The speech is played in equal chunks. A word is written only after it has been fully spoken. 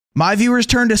My viewers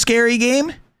turned a scary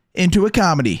game into a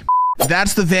comedy.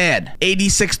 That's the van,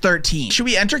 8613. Should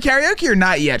we enter karaoke or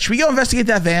not yet? Should we go investigate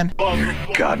that van?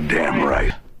 Goddamn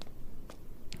right.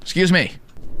 Excuse me.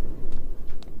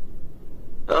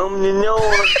 No.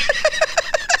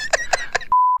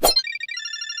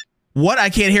 What? I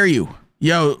can't hear you.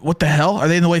 Yo, what the hell? Are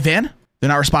they in the white van? They're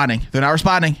not responding. They're not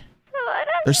responding.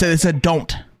 They said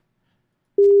don't.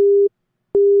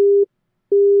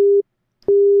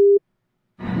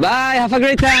 Bye, have a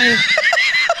great time.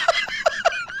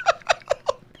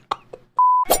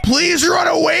 Please run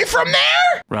away from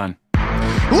there. Run.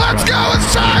 Let's go.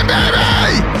 It's time, baby.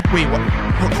 Wait, what?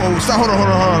 Oh, stop. Hold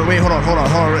on. Wait, hold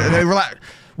on. Hey, relax.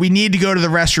 We need to go to the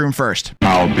restroom first.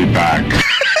 I'll be back.